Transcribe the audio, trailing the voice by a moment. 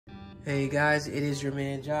Hey guys, it is your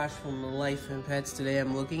man Josh from Life and Pets. Today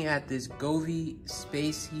I'm looking at this Govee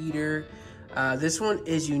space heater. This one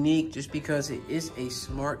is unique just because it is a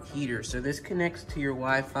smart heater. So this connects to your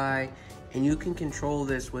Wi-Fi and you can control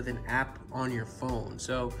this with an app on your phone.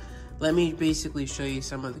 So let me basically show you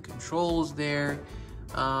some of the controls there.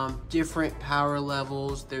 Different power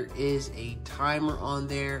levels. There is a timer on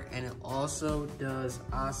there and it also does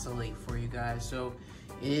oscillate for you guys. So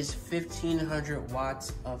it is 1500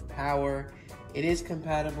 watts of power. It is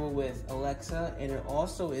compatible with Alexa and it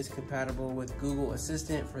also is compatible with Google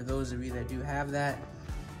Assistant for those of you that do have that.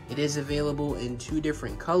 It is available in 2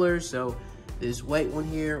 different colors. So there's white one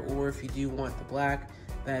here, or if you do want the black,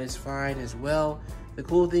 that is fine as well. The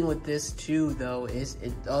cool thing with this too though is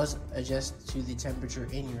it does adjust to the temperature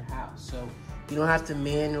in your house. So you don't have to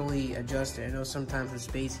manually adjust it. I know sometimes with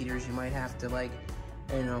space heaters you might have to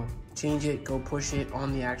change it, go push it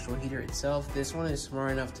on the actual heater itself. This one is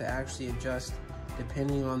smart enough to actually adjust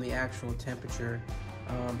depending on the actual temperature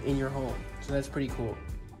in your home. So that's pretty cool.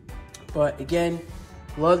 But again,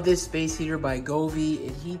 love this space heater by Govee.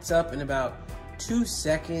 It heats up in about 2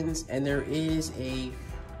 seconds and there is a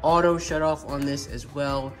auto shut off on this as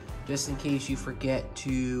well, just in case you forget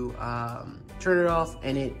to turn it off,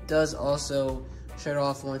 and it does also shut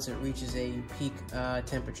off once it reaches a peak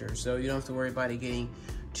temperature, so you don't have to worry about it getting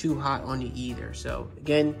too hot on you either. So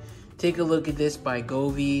again, take a look at this by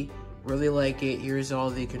Govee. Really like it. Here's all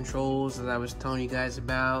the controls that I was telling you guys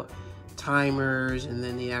about, timers, and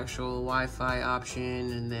then the actual Wi-Fi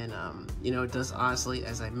option, and then it does oscillate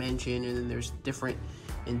as I mentioned, and then there's different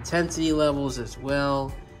intensity levels as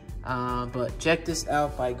well. But check this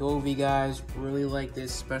out by Govee, guys. Really like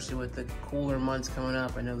this, especially with the cooler months coming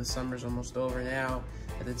up. I know the summer's almost over now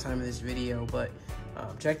at the time of this video, but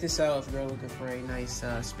check this out if you're looking for a nice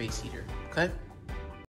space heater. Okay.